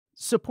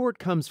Support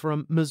comes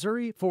from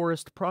Missouri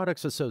Forest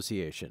Products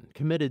Association,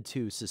 committed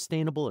to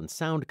sustainable and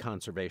sound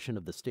conservation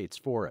of the state's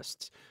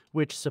forests,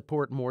 which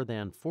support more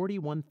than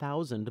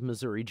 41,000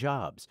 Missouri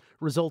jobs,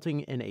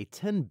 resulting in a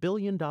 $10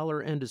 billion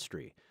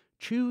industry.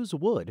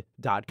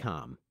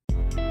 ChooseWood.com.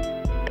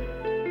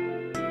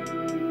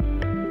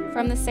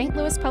 From the St.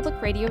 Louis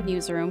Public Radio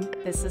Newsroom,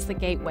 this is The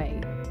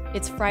Gateway.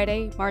 It's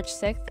Friday, March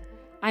 6th.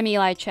 I'm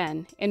Eli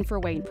Chen, in for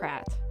Wayne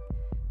Pratt.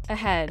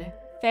 Ahead,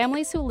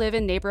 families who live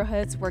in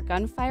neighborhoods where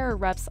gunfire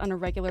erupts on a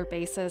regular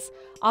basis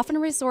often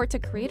resort to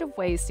creative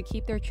ways to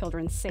keep their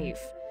children safe.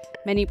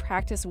 Many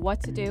practice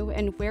what to do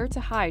and where to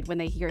hide when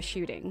they hear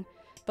shooting.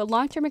 But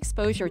long-term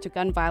exposure to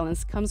gun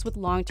violence comes with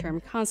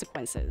long-term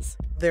consequences.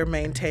 They're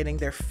maintaining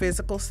their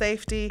physical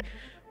safety,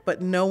 but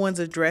no one's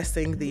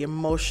addressing the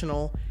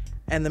emotional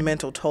and the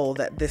mental toll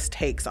that this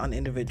takes on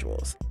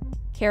individuals.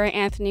 Kara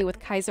Anthony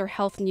with Kaiser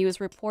Health News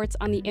reports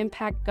on the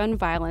impact gun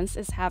violence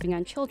is having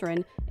on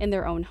children in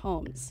their own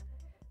homes.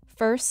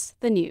 First,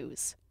 the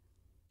news.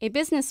 A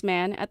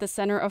businessman at the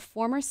center of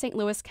former St.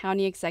 Louis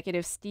County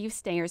Executive Steve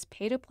Stanger's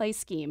pay-to-play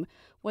scheme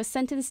was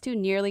sentenced to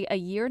nearly a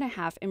year and a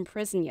half in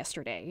prison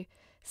yesterday.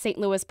 St.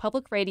 Louis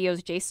Public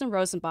Radio's Jason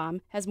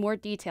Rosenbaum has more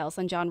details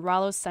on John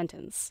Rollo's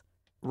sentence.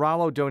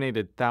 Rollo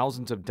donated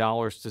thousands of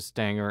dollars to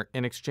Stanger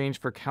in exchange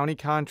for county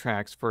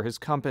contracts for his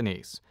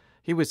companies.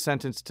 He was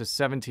sentenced to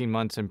 17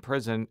 months in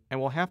prison and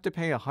will have to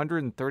pay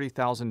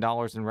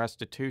 $130,000 in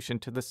restitution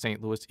to the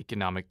St. Louis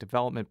Economic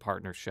Development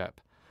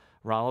Partnership.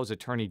 Rollo's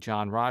attorney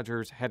John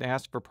Rogers had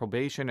asked for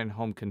probation and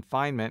home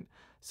confinement,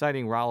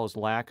 citing Rollo's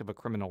lack of a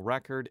criminal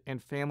record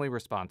and family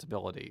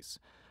responsibilities.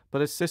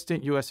 But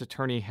Assistant U.S.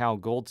 Attorney Hal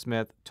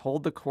Goldsmith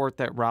told the court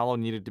that Rollo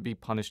needed to be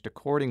punished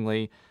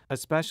accordingly,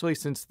 especially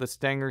since the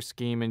Stanger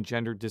scheme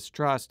engendered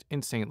distrust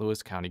in St.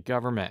 Louis County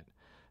government.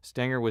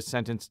 Stanger was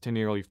sentenced to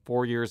nearly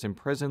 4 years in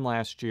prison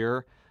last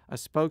year. A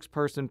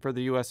spokesperson for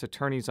the U.S.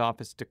 Attorney's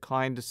Office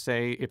declined to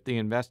say if the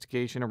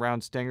investigation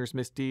around Stanger's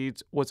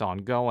misdeeds was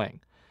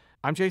ongoing.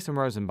 I'm Jason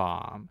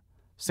Rosenbaum,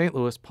 St.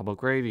 Louis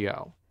Public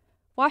Radio.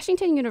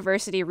 Washington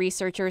University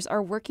researchers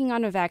are working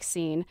on a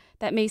vaccine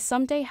that may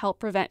someday help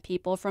prevent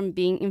people from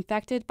being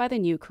infected by the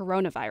new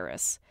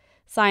coronavirus.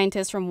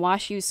 Scientists from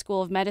WashU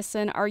School of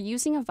Medicine are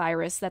using a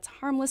virus that's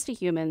harmless to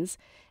humans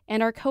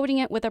and are coating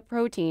it with a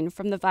protein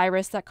from the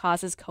virus that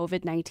causes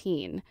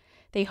COVID-19.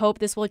 They hope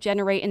this will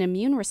generate an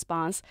immune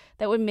response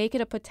that would make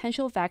it a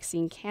potential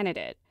vaccine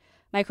candidate.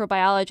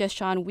 Microbiologist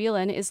Sean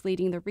Whelan is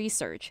leading the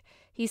research.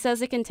 He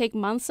says it can take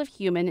months of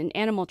human and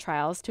animal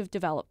trials to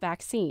develop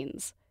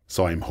vaccines.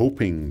 So I'm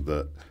hoping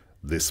that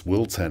this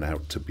will turn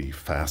out to be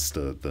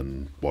faster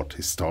than what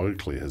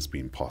historically has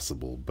been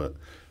possible, but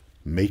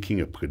making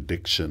a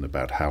prediction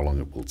about how long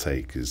it will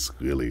take is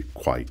really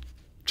quite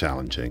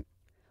challenging.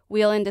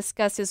 Whelan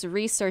discussed his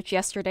research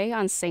yesterday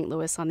on St.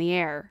 Louis on the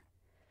Air.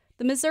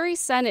 The Missouri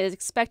Senate is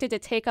expected to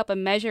take up a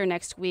measure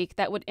next week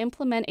that would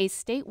implement a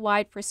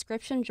statewide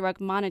prescription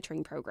drug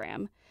monitoring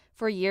program.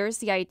 For years,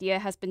 the idea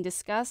has been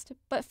discussed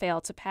but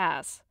failed to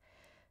pass.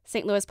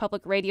 St. Louis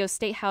Public Radio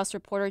State House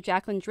reporter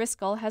Jacqueline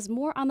Driscoll has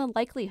more on the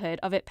likelihood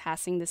of it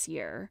passing this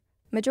year.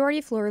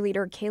 Majority Floor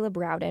Leader Caleb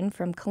Rowden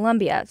from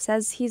Columbia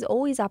says he's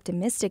always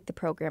optimistic the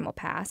program will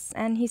pass,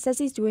 and he says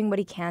he's doing what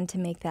he can to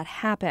make that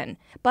happen.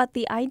 But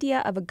the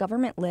idea of a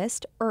government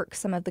list irks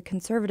some of the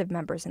conservative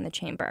members in the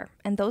chamber,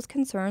 and those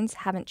concerns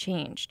haven't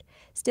changed.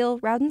 Still,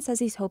 Rowden says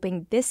he's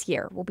hoping this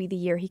year will be the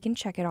year he can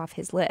check it off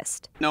his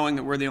list. Knowing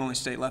that we're the only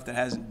state left that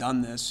hasn't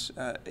done this,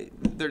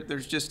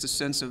 there's just a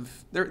sense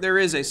of, there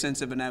is a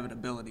sense of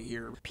inevitability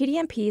here.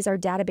 PDMPs are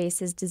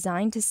databases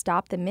designed to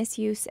stop the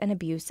misuse and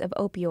abuse of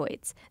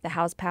opioids.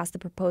 The House passed the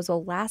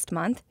proposal last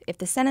month. If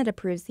the Senate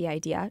approves the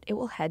idea, it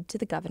will head to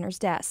the governor's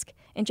desk.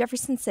 In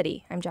Jefferson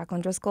City, I'm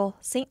Jacqueline Driscoll,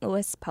 St.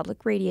 Louis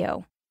Public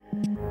Radio.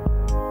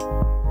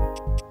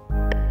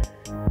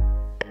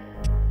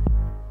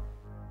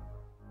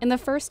 In the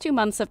first 2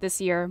 months of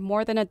this year,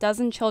 more than a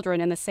dozen children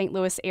in the St.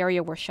 Louis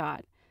area were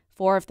shot.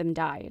 4 of them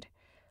died.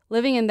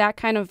 Living in that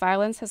kind of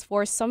violence has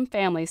forced some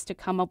families to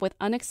come up with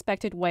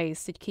unexpected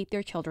ways to keep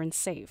their children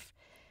safe.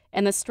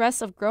 And the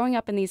stress of growing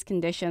up in these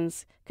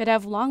conditions could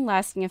have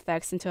long-lasting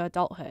effects into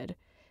adulthood.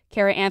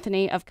 Kara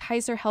Anthony of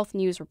Kaiser Health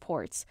News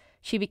reports.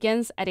 She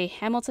begins at a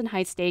Hamilton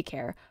Heights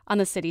daycare on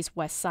the city's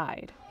west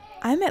side.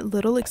 I'm at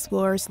Little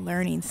Explorers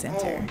Learning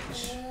Center.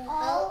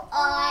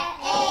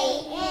 ORANGE.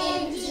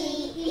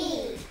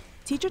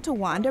 Teacher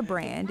Tawanda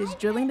Brand is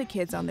drilling the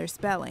kids on their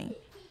spelling.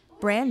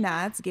 Brand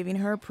nods, giving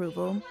her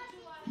approval.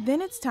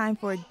 Then it's time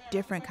for a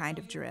different kind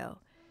of drill.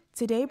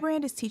 Today,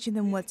 Brand is teaching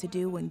them what to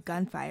do when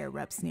gunfire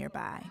erupts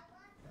nearby.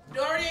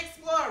 Dora the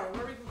Explorer,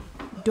 where we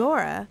going?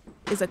 Dora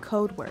is a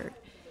code word.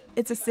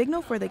 It's a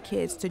signal for the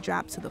kids to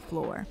drop to the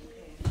floor.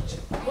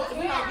 We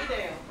don't get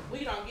down.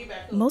 We don't get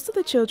back up. Most of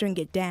the children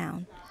get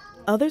down.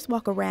 Others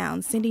walk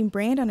around, sending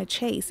Brand on a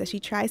chase as she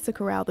tries to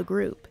corral the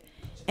group.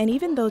 And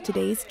even though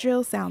today's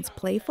drill sounds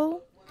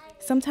playful,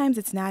 sometimes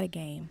it's not a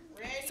game.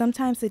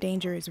 Sometimes the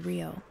danger is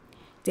real.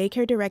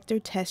 Daycare director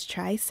Tess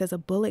Trice says a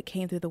bullet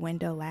came through the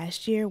window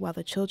last year while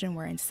the children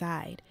were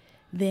inside.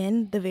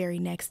 Then, the very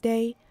next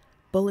day,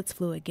 bullets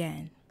flew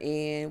again.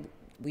 And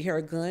we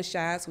heard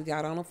gunshots. We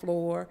got on the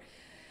floor.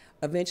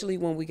 Eventually,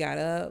 when we got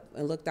up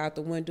and looked out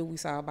the window, we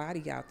saw a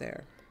body out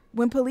there.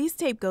 When police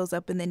tape goes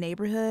up in the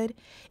neighborhood,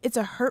 it's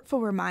a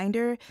hurtful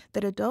reminder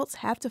that adults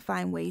have to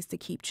find ways to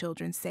keep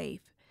children safe.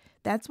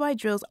 That's why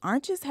drills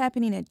aren't just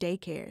happening at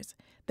daycares.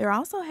 They're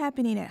also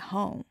happening at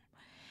home.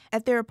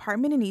 At their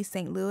apartment in East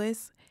St.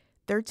 Louis,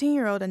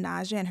 13-year-old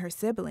Anaja and her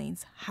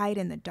siblings hide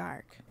in the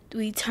dark.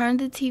 We turn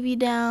the TV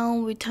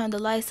down, we turn the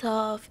lights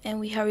off, and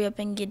we hurry up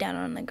and get down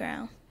on the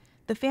ground.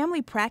 The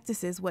family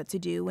practices what to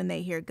do when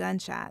they hear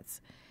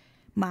gunshots.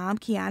 Mom,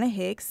 Kiana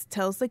Hicks,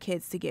 tells the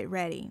kids to get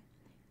ready.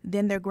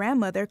 Then their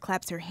grandmother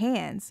claps her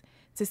hands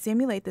to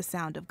simulate the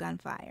sound of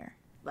gunfire.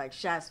 Like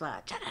shots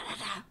fired.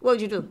 What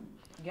would you do?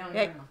 Get on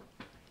Hey. the ground.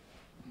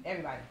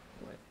 Everybody.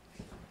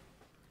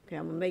 Okay,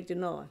 I'm gonna make the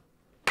noise.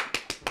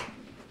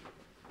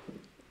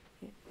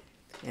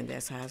 And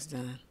that's how it's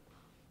done.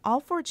 All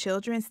 4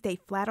 children stay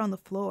flat on the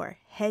floor,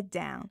 head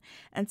down,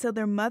 until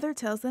their mother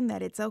tells them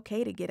that it's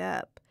okay to get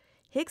up.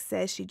 Hicks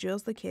says she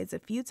drills the kids a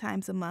few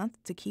times a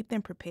month to keep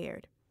them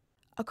prepared.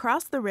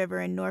 Across the river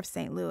in North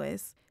St.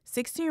 Louis,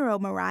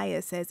 16-year-old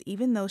Mariah says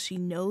even though she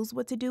knows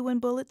what to do when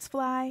bullets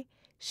fly,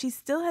 she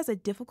still has a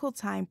difficult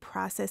time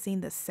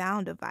processing the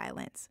sound of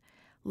violence.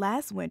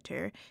 Last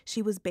winter,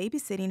 she was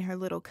babysitting her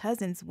little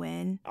cousins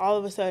when all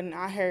of a sudden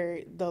I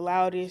heard the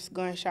loudest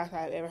gunshots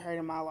I've ever heard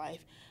in my life.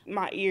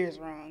 My ears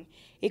rung.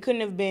 It couldn't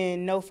have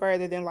been no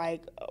further than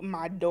like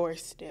my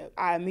doorstep.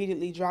 I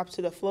immediately dropped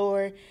to the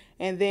floor,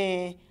 and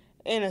then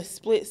in a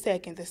split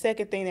second, the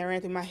second thing that ran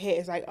through my head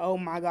is like, oh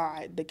my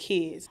God, the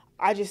kids.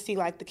 I just see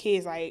like the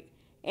kids like,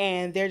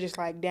 and they're just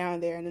like down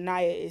there, and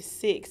Anaya is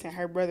 6 and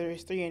her brother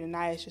is 3, and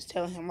Anaya is just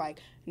telling him like,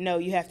 no,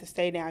 you have to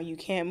stay down. You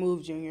can't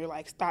move, Junior.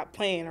 Like, stop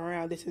playing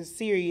around. This is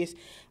serious.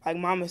 Like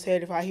Mama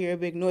said, if I hear a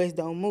big noise,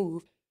 don't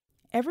move.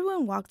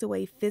 everyone walked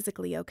away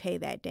physically okay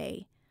that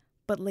day.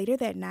 But later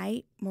that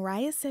night,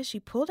 Mariah says she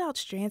pulled out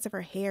strands of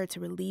her hair to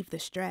relieve the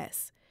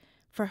stress.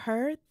 For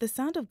her, the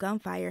sound of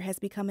gunfire has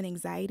become an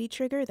anxiety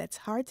trigger that's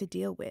hard to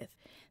deal with.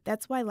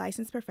 That's why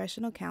licensed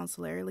professional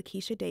counselor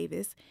Lakeisha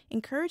Davis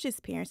encourages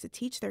parents to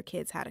teach their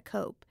kids how to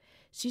cope.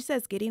 She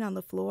says getting on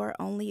the floor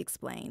only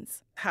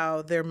explains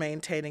how they're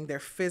maintaining their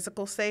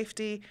physical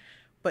safety,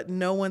 but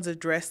no one's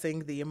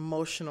addressing the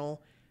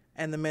emotional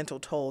and the mental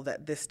toll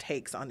that this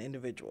takes on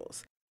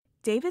individuals.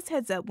 Davis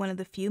heads up one of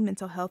the few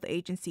mental health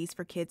agencies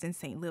for kids in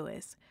St.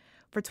 Louis.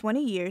 For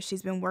 20 years,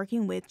 she's been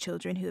working with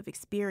children who have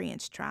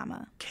experienced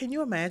trauma. Can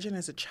you imagine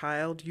as a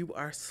child, you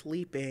are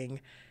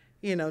sleeping,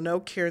 no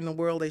care in the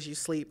world as you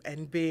sleep,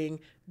 and being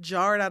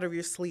jarred out of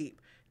your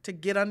sleep to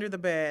get under the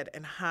bed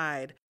and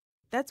hide?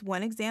 That's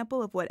one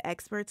example of what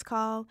experts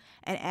call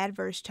an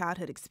adverse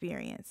childhood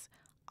experience,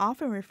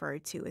 often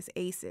referred to as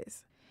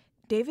ACEs.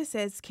 Davis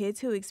says kids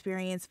who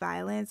experience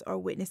violence or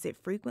witness it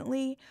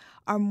frequently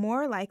are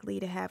more likely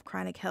to have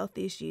chronic health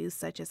issues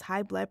such as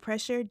high blood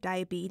pressure,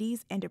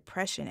 diabetes, and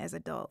depression as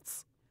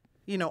adults.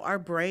 Our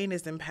brain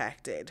is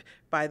impacted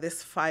by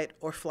this fight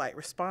or flight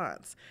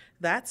response.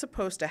 That's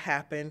supposed to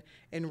happen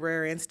in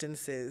rare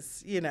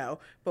instances,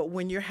 but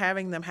when you're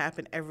having them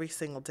happen every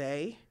single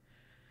day,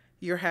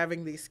 you're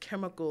having these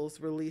chemicals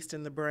released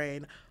in the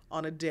brain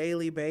on a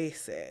daily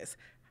basis.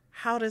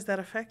 How does that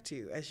affect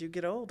you as you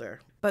get older?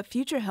 But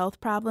future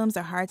health problems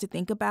are hard to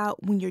think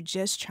about when you're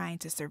just trying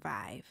to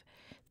survive.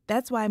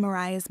 That's why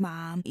Mariah's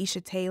mom,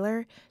 Isha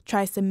Taylor,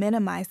 tries to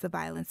minimize the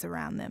violence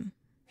around them.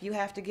 You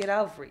have to get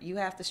over it. You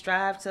have to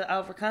strive to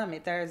overcome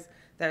it. There's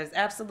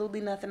absolutely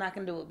nothing I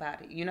can do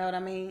about it. You know what I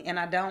mean? And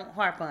I don't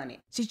harp on it.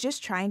 She's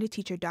just trying to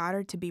teach her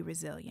daughter to be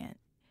resilient.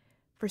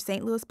 For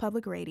St. Louis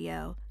Public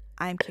Radio,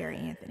 I'm Carrie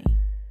Anthony.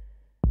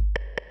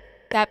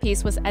 That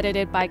piece was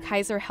edited by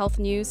Kaiser Health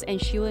News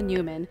and Sheila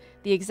Newman,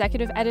 the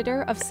executive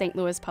editor of St.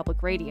 Louis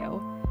Public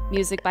Radio.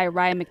 Music by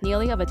Ryan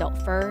McNeely of Adult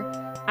Fur.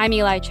 I'm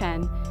Eli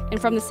Chen,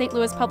 and from the St.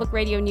 Louis Public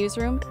Radio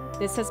newsroom,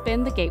 this has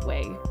been The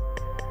Gateway.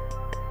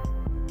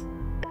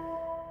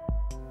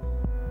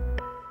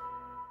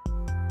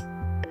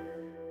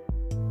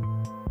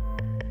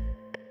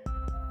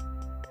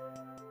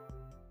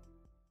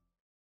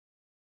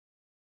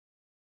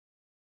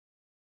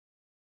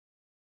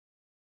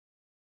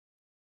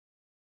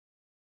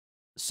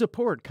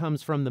 Support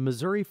comes from the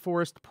Missouri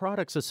Forest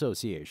Products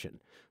Association.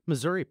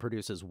 Missouri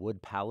produces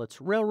wood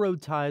pallets,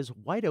 railroad ties,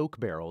 white oak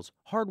barrels,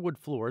 hardwood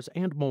floors,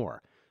 and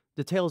more.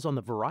 Details on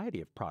the variety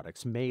of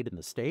products made in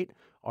the state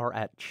are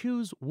at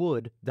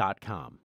choosewood.com.